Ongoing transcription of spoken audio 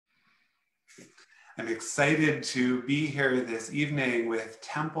I'm excited to be here this evening with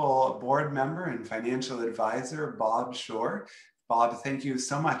Temple board member and financial advisor, Bob Shure. Bob, thank you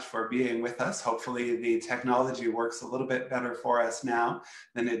so much for being with us. Hopefully the technology works a little bit better for us now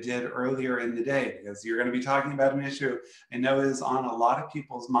than it did earlier in the day, because you're going to be talking about an issue I know is on a lot of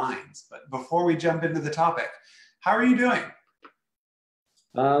people's minds. But before we jump into the topic, how are you doing?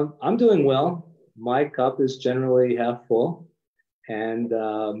 I'm doing well. My cup is generally half full, and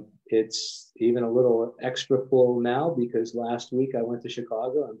it's even a little extra full now because last week I went to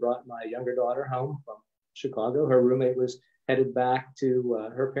Chicago and brought my younger daughter home from Chicago. Her roommate was headed back to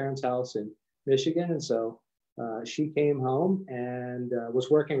her parents' house in Michigan, and so she came home and was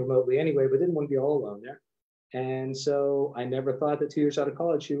working remotely anyway, but didn't want to be all alone there. And so I never thought that 2 years out of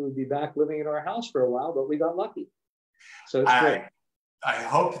college she would be back living in our house for a while, but we got lucky. So it's great. I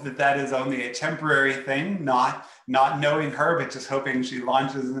hope that that is only a temporary thing, not knowing her, but just hoping she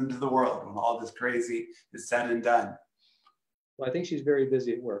launches into the world when all this crazy is said and done. Well, I think she's very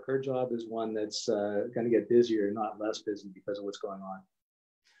busy at work. Her job is one that's going to get busier, not less busy because of what's going on.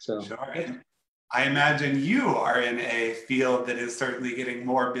 So, sure. I imagine you are in a field that is certainly getting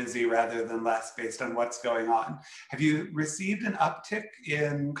more busy rather than less based on what's going on. Have you received an uptick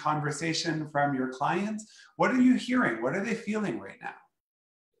in conversation from your clients? What are you hearing? What are they feeling right now?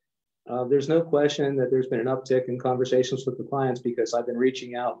 There's no question that there's been an uptick in conversations with the clients because I've been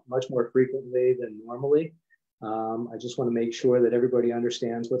reaching out much more frequently than normally. I just want to make sure that everybody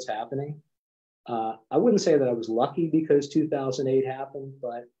understands what's happening. I wouldn't say that I was lucky because 2008 happened,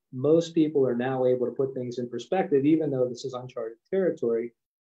 but most people are now able to put things in perspective, even though this is uncharted territory.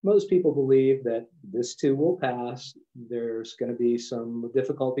 Most people believe that this too will pass. There's going to be some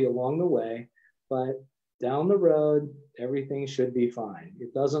difficulty along the way, but down the road, everything should be fine.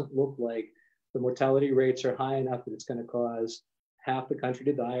 It doesn't look like the mortality rates are high enough that it's going to cause half the country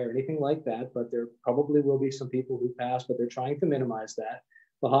to die or anything like that, but there probably will be some people who pass, but they're trying to minimize that.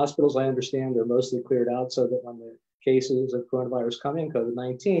 The hospitals, I understand, are mostly cleared out so that when the cases of coronavirus come in,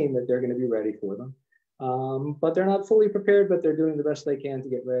 COVID-19, that they're going to be ready for them. But they're not fully prepared, but they're doing the best they can to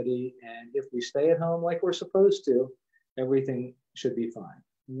get ready. And if we stay at home like we're supposed to, everything should be fine.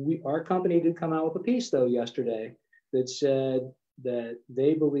 Our company did come out with a piece, though, yesterday that said that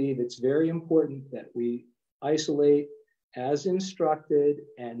they believe it's very important that we isolate as instructed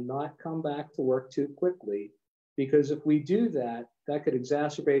and not come back to work too quickly, because if we do that, that could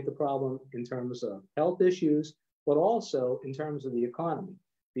exacerbate the problem in terms of health issues, but also in terms of the economy,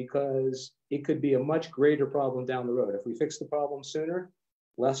 because it could be a much greater problem down the road. If we fix the problem sooner,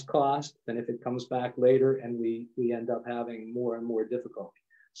 less cost than if it comes back later and we end up having more and more difficulty.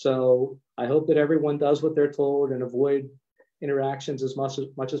 So I hope that everyone does what they're told and avoid interactions as much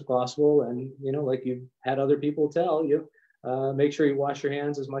as possible. And, you know, like you've had other people tell you, make sure you wash your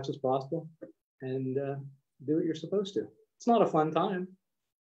hands as much as possible and do what you're supposed to. It's not a fun time.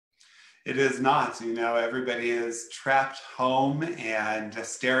 It is not. You know, everybody is trapped home and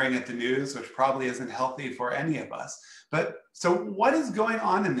just staring at the news, which probably isn't healthy for any of us. But so what is going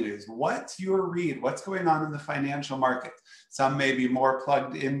on in the news? What's your read? What's going on in the financial market? Some may be more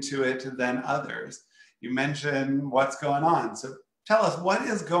plugged into it than others. You mentioned what's going on. So tell us, what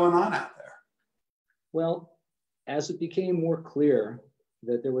is going on out there? Well, as it became more clear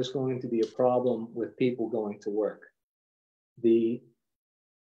that there was going to be a problem with people going to work, the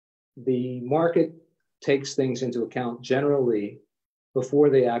market takes things into account generally before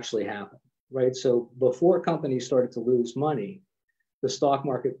they actually happen, right? So before companies started to lose money, the stock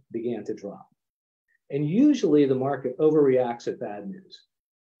market began to drop. And usually the market overreacts at bad news.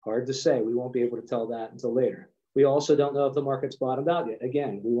 Hard to say. We won't be able to tell that until later. We also don't know if the market's bottomed out yet.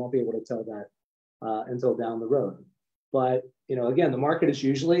 Again, we won't be able to tell that until down the road. But, you know, again, the market is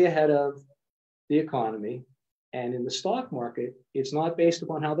usually ahead of the economy. And in the stock market, it's not based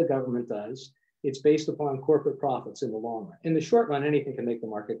upon how the government does. It's based upon corporate profits in the long run. In the short run, anything can make the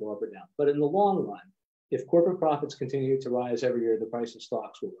market go up or down. But in the long run, if corporate profits continue to rise every year, the price of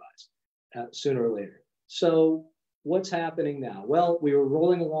stocks will rise sooner or later. So what's happening now? Well, we were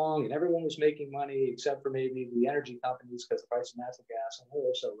rolling along and everyone was making money except for maybe the energy companies because the price of natural gas and oil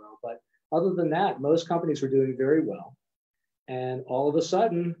are so low. But other than that, most companies were doing very well. And all of a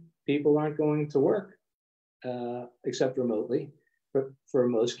sudden, people aren't going to work. Except remotely for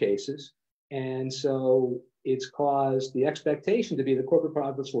most cases. And so it's caused the expectation to be the corporate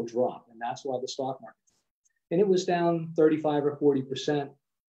profits will drop. And that's why the stock market. And it was down 35 or 40%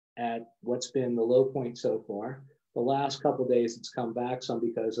 at what's been the low point so far. The last couple of days, it's come back some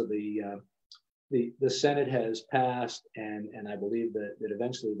because of the Senate has passed, and I believe that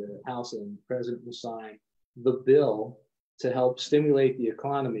eventually the House and the President will sign the bill to help stimulate the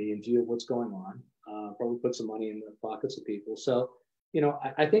economy in view of what's going on. probably put some money in the pockets of people. So,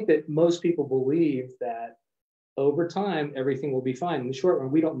 I think that most people believe that over time, everything will be fine. In the short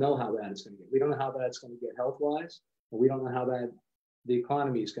run, we don't know how bad it's going to get. We don't know how bad it's going to get health-wise, and we don't know how bad the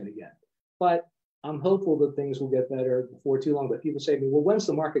economy is going to get. But I'm hopeful that things will get better before too long. But people say to me, well, when's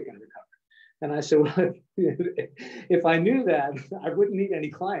the market going to recover? And I said, well, if I knew that, I wouldn't need any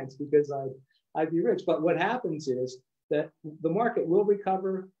clients because I'd be rich. But what happens is that the market will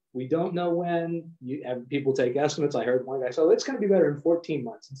recover. We don't know when. People take estimates. I heard one guy say, it's going to be better in 14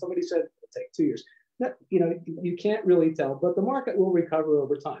 months. And somebody said, it'll take 2 years. You can't really tell, but the market will recover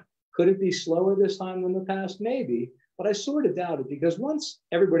over time. Could it be slower this time than the past? Maybe, but I sort of doubt it, because once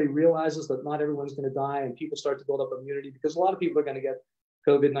everybody realizes that not everyone's going to die and people start to build up immunity, because a lot of people are going to get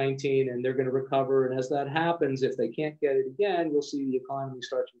COVID-19 and they're going to recover. And as that happens, if they can't get it again, you'll see the economy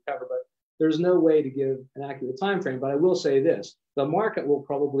start to recover. But there's no way to give an accurate time frame. But I will say this, the market will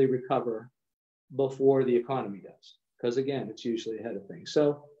probably recover before the economy does, because again, it's usually ahead of things.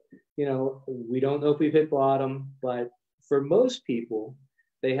 So, we don't know if we've hit bottom, but for most people,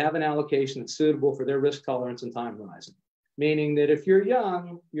 they have an allocation that's suitable for their risk tolerance and time horizon. Meaning that if you're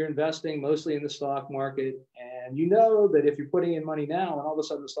young, you're investing mostly in the stock market, and you know that if you're putting in money now and all of a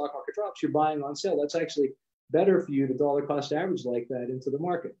sudden the stock market drops, you're buying on sale. That's actually better for you to dollar cost average like that into the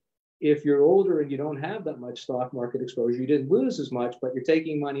market. If you're older and you don't have that much stock market exposure, you didn't lose as much, but you're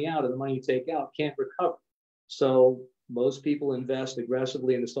taking money out, and the money you take out can't recover. So most people invest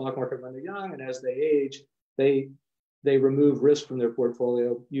aggressively in the stock market when they're young, and as they age, they remove risk from their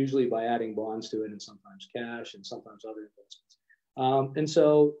portfolio, usually by adding bonds to it, and sometimes cash, and sometimes other investments. And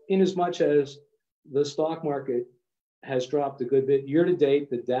so, in as much as the stock market has dropped a good bit, year to date,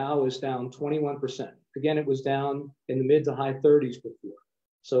 the Dow is down 21%. Again, it was down in the mid to high 30s before.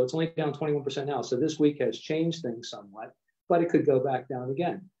 So it's only down 21% now. So this week has changed things somewhat, but it could go back down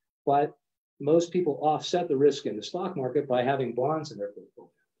again. But most people offset the risk in the stock market by having bonds in their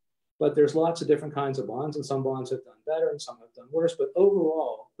portfolio. But there's lots of different kinds of bonds, and some bonds have done better and some have done worse. But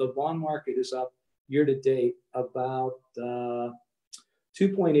overall, the bond market is up year to date about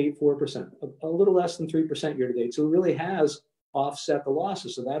 2.84%, a little less than 3% year to date. So it really has offset the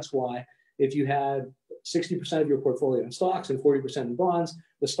losses. So that's why if you had 60% of your portfolio in stocks and 40% in bonds,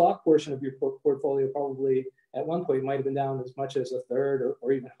 the stock portion of your portfolio probably at one point might have been down as much as a third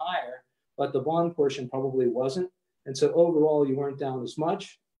or even higher, but the bond portion probably wasn't. And so overall, you weren't down as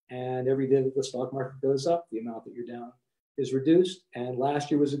much. And every day that the stock market goes up, the amount that you're down is reduced. And last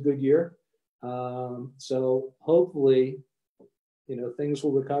year was a good year. So hopefully, things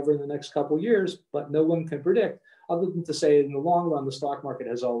will recover in the next couple of years, but no one can predict, other than to say in the long run, the stock market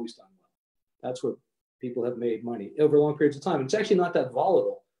has always done well. That's where people have made money over long periods of time. And it's actually not that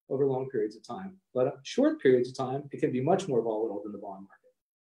volatile over long periods of time, but short periods of time, it can be much more volatile than the bond market.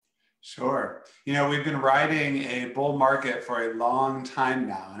 Sure. We've been riding a bull market for a long time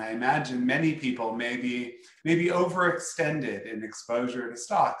now, and I imagine many people may be overextended in exposure to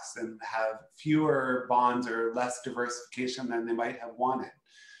stocks and have fewer bonds or less diversification than they might have wanted.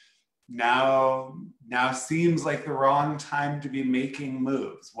 Now seems like the wrong time to be making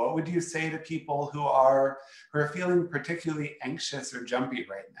moves. What would you say to people who are feeling particularly anxious or jumpy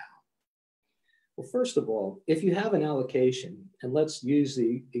right now? Well, first of all, if you have an allocation, and let's use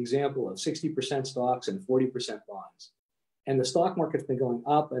the example of 60% stocks and 40% bonds, and the stock market's been going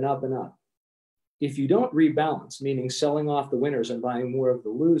up and up and up, if you don't rebalance, meaning selling off the winners and buying more of the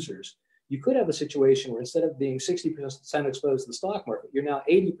losers, you could have a situation where instead of being 60% exposed to the stock market, you're now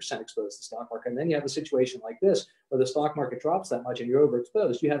 80% exposed to the stock market. And then you have a situation like this, where the stock market drops that much and you're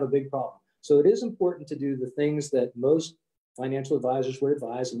overexposed, you have a big problem. So it is important to do the things that most financial advisors would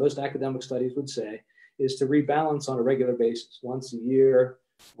advise, and most academic studies would say, is to rebalance on a regular basis, once a year,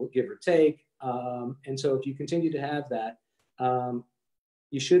 give or take. And so if you continue to have that,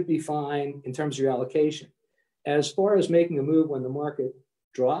 you should be fine in terms of your allocation. As far as making a move when the market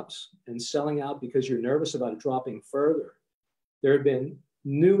drops and selling out because you're nervous about it dropping further, there have been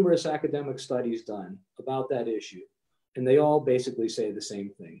numerous academic studies done about that issue, and they all basically say the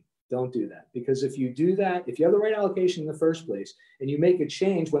same thing. Don't do that, because if you do that, if you have the right allocation in the first place and you make a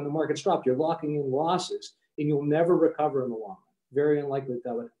change when the market's dropped, you're locking in losses and you'll never recover in the long run. Very unlikely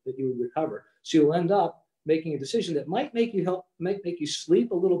that you would recover. So you'll end up making a decision that might make you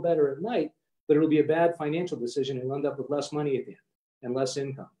sleep a little better at night, but it'll be a bad financial decision and you'll end up with less money at the end and less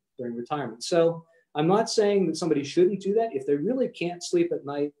income during retirement. So I'm not saying that somebody shouldn't do that. If they really can't sleep at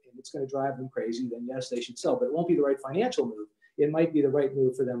night and it's going to drive them crazy, then yes, they should sell, but it won't be the right financial move. It might be the right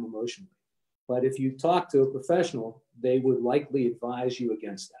move for them emotionally. But if you talk to a professional, they would likely advise you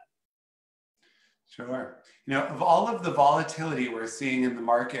against that. Sure. You know, of all of the volatility we're seeing in the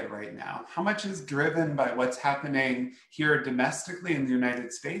market right now, how much is driven by what's happening here domestically in the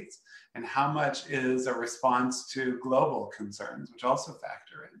United States, and how much is a response to global concerns, which also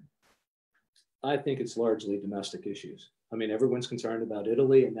factor in? I think it's largely domestic issues. I mean, everyone's concerned about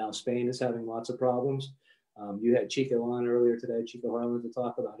Italy, and now Spain is having lots of problems. You had Chico on earlier today, Chico Harlan, to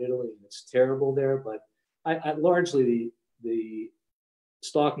talk about Italy, and it's terrible there. But largely the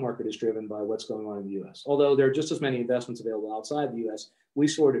stock market is driven by what's going on in the U.S. Although there are just as many investments available outside the U.S., we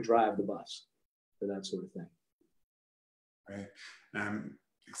sort of drive the bus for that sort of thing. Right.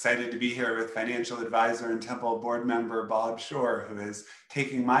 Excited to be here with financial advisor and Temple board member Bob Shure, who is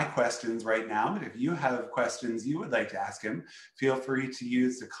taking my questions right now. But if you have questions you would like to ask him, feel free to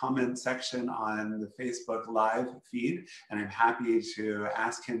use the comment section on the Facebook Live feed, and I'm happy to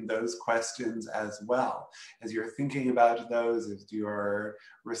ask him those questions as well. As you're thinking about those, as you're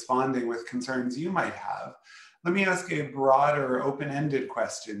responding with concerns you might have, let me ask a broader, open-ended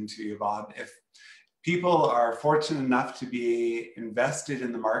question to you, Bob. If people are fortunate enough to be invested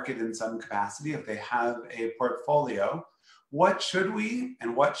in the market in some capacity, if they have a portfolio, what should we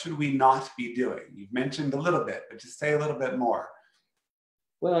and what should we not be doing? You've mentioned a little bit, but just say a little bit more.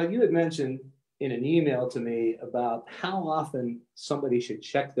 Well, you had mentioned in an email to me about how often somebody should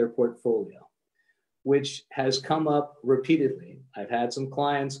check their portfolio, which has come up repeatedly. I've had some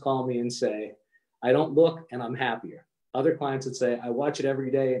clients call me and say, I don't look and I'm happier. Other clients would say, I watch it every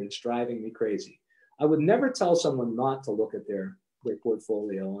day and it's driving me crazy. I would never tell someone not to look at their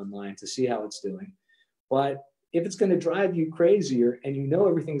portfolio online to see how it's doing. But if it's going to drive you crazier and you know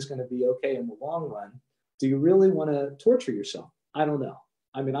everything's going to be okay in the long run, do you really want to torture yourself? I don't know.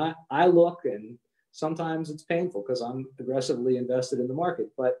 I mean, I look, and sometimes it's painful because I'm aggressively invested in the market.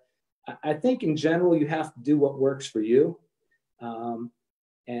 But I think in general, you have to do what works for you. And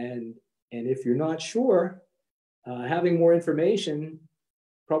if you're not sure, having more information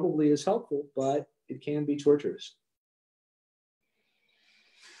probably is helpful, but it can be torturous.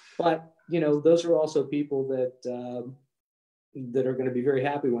 But, you know, those are also people that that are going to be very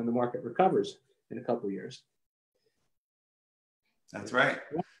happy when the market recovers in a couple of years. That's right.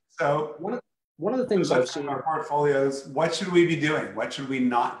 So one of the things I've seen our portfolios, what should we be doing? What should we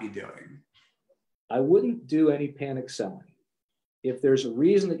not be doing? I wouldn't do any panic selling. If there's a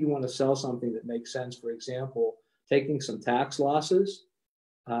reason that you want to sell something that makes sense, for example, taking some tax losses,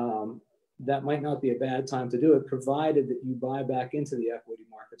 that might not be a bad time to do it, provided that you buy back into the equity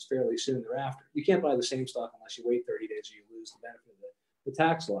markets fairly soon thereafter. You can't buy the same stock unless you wait 30 days or you lose the benefit of the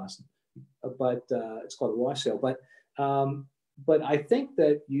tax loss. But it's called a wash sale. But I think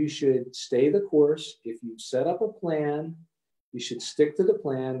that you should stay the course. If you set up a plan, you should stick to the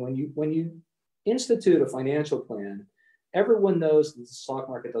plan. When you institute a financial plan, everyone knows that the stock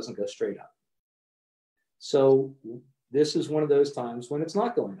market doesn't go straight up. So this is one of those times when it's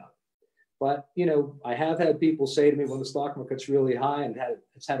not going up. But, you know, I have had people say to me when the stock market's really high and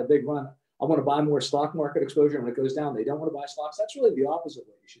it's had a big run, I want to buy more stock market exposure. And when it goes down, they don't want to buy stocks. That's really the opposite of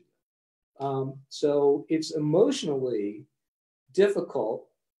what you should do. So it's emotionally difficult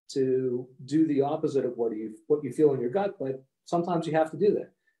to do the opposite of what you feel in your gut, but sometimes you have to do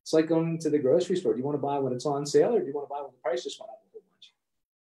that. It's like going to the grocery store. Do you want to buy when it's on sale, or do you want to buy when the price just went up a whole bunch?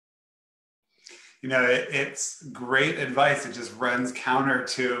 You know, it's great advice. It just runs counter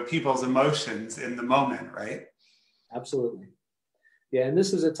to people's emotions in the moment, right? Absolutely. Yeah, and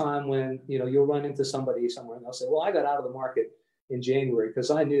this is a time when, you know, you'll run into somebody somewhere and they'll say, well, I got out of the market in January because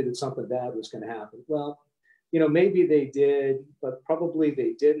I knew that something bad was going to happen. Well, you know, maybe they did, but probably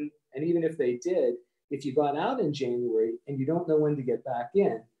they didn't. And even if they did, if you got out in January and you don't know when to get back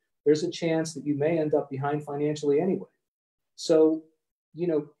in, there's a chance that you may end up behind financially anyway. So, you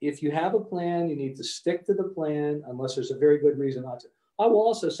know, if you have a plan, you need to stick to the plan unless there's a very good reason not to. I will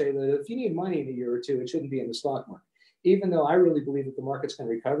also say that if you need money in a year or two, it shouldn't be in the stock market. Even though I really believe that the market's going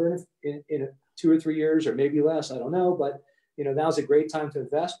to recover in 2 or 3 years or maybe less, I don't know. But, you know, now's a great time to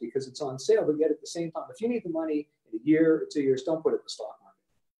invest because it's on sale. But yet at the same time, if you need the money in a year or 2 years, don't put it in the stock market.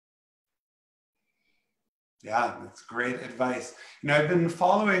 Yeah, that's great advice. You know, I've been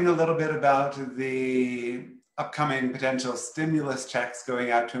following a little bit about the upcoming potential stimulus checks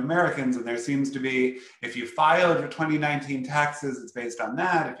going out to Americans, and there seems to be, if you filed your 2019 taxes, it's based on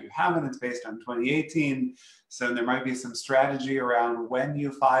that. If you haven't, it's based on 2018. So there might be some strategy around when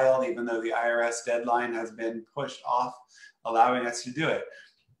you file, even though the IRS deadline has been pushed off, allowing us to do it.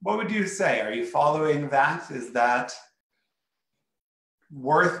 What would you say? Are you following that? Is that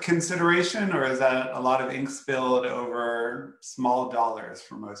worth consideration, or is that a lot of ink spilled over small dollars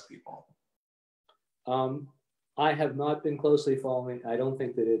for most people? I have not been closely following. I don't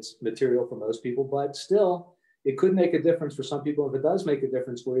think that it's material for most people, but still, it could make a difference for some people. If it does make a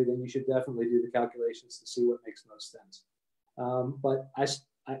difference for you, then you should definitely do the calculations to see what makes most sense. But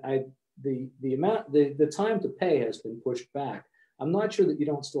the amount, the time to pay has been pushed back. I'm not sure that you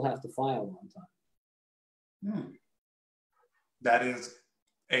don't still have to file on time. That is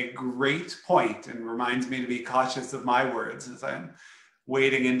a great point and reminds me to be cautious of my words as I'm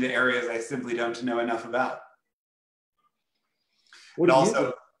wading into areas I simply don't know enough about. What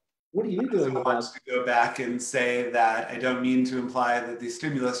are you doing about? I want to go back and say that I don't mean to imply that these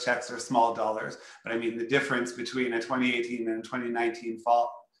stimulus checks are small dollars, but I mean the difference between a 2018 and 2019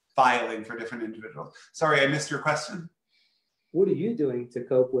 filing for different individuals. Sorry, I missed your question. What are you doing to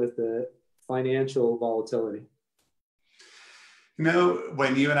cope with the financial volatility? You know,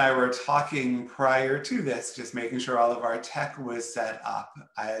 when you and I were talking prior to this, just making sure all of our tech was set up,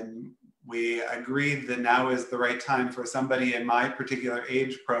 we agreed that now is the right time for somebody in my particular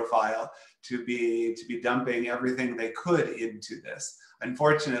age profile to be dumping everything they could into this.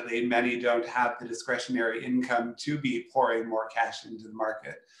 Unfortunately, many don't have the discretionary income to be pouring more cash into the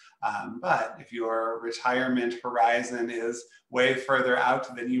market. But if your retirement horizon is way further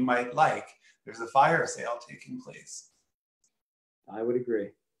out than you might like, there's a fire sale taking place. I would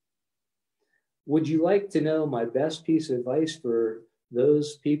agree. Would you like to know my best piece of advice for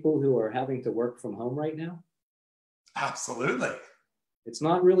those people who are having to work from home right now? Absolutely. It's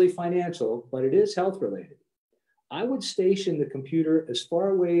not really financial, but it is health related. I would station the computer as far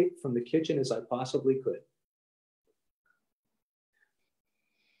away from the kitchen as I possibly could.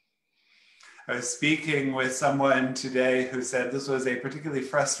 I was speaking with someone today who said this was a particularly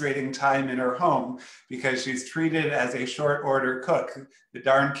frustrating time in her home because she's treated as a short order cook. The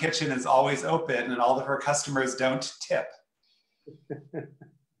darn kitchen is always open and all of her customers don't tip.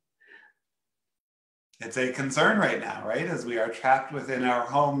 It's a concern right now, right? As we are trapped within our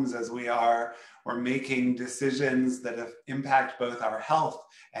homes, as we're making decisions that impact both our health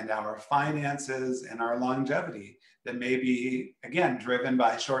and our finances and our longevity that may be, again, driven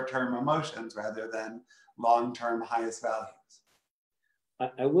by short-term emotions rather than long-term highest values.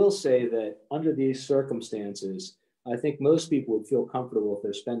 I will say that under these circumstances, I think most people would feel comfortable if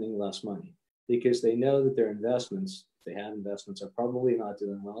they're spending less money because they know that their investments, if they have investments, are probably not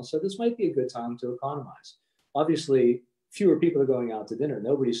doing well. So this might be a good time to economize. Obviously, fewer people are going out to dinner.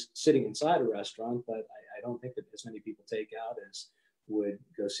 Nobody's sitting inside a restaurant, but I don't think that as many people take out as would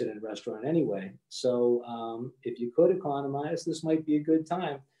go sit in a restaurant anyway. So if you could economize, this might be a good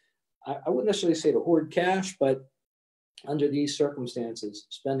time. I wouldn't necessarily say to hoard cash, but under these circumstances,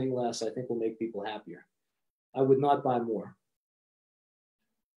 spending less, I think, will make people happier. I would not buy more.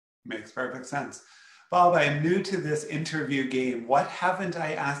 Makes perfect sense. Bob, I am new to this interview game. What haven't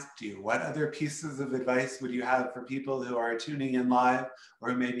I asked you? What other pieces of advice would you have for people who are tuning in live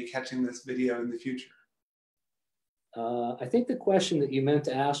or who may be catching this video in the future? I think the question that you meant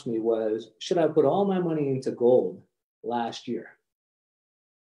to ask me was, should I put all my money into gold last year?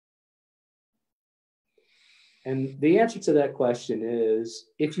 And the answer to that question is,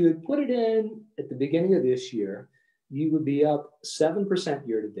 if you had put it in at the beginning of this year, you would be up 7%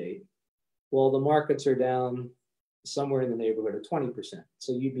 year to date. Well, the markets are down somewhere in the neighborhood of 20%.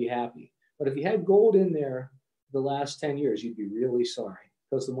 So you'd be happy. But if you had gold in there the last 10 years, you'd be really sorry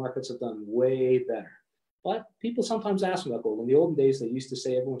because the markets have done way better. But people sometimes ask about gold. In the olden days, they used to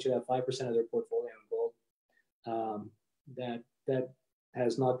say everyone should have 5% of their portfolio in gold. That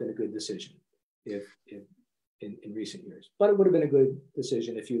has not been a good decision in recent years. But it would have been a good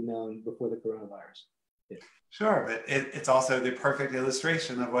decision if you'd known before the coronavirus. Yeah. Sure, but it's also the perfect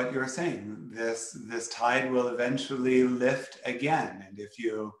illustration of what you're saying. This tide will eventually lift again.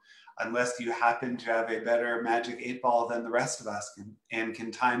 And unless you happen to have a better magic 8-ball than the rest of us and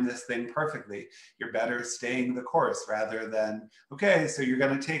can time this thing perfectly, you're better staying the course rather than, okay, so you're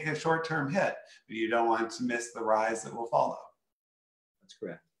going to take a short-term hit, but you don't want to miss the rise that will follow. That's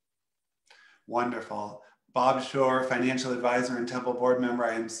correct. Wonderful. Bob Shure, financial advisor and Temple board member,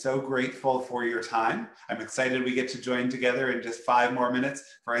 I am so grateful for your time. I'm excited we get to join together in just 5 more minutes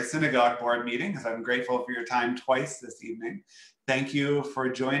for a synagogue board meeting, because I'm grateful for your time twice this evening. Thank you for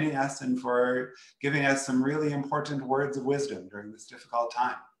joining us and for giving us some really important words of wisdom during this difficult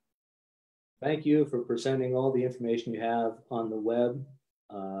time. Thank you for presenting all the information you have on the web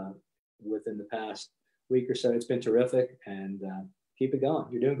within the past week or so. It's been terrific, and keep it going.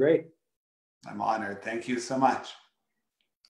 You're doing great. I'm honored. Thank you so much.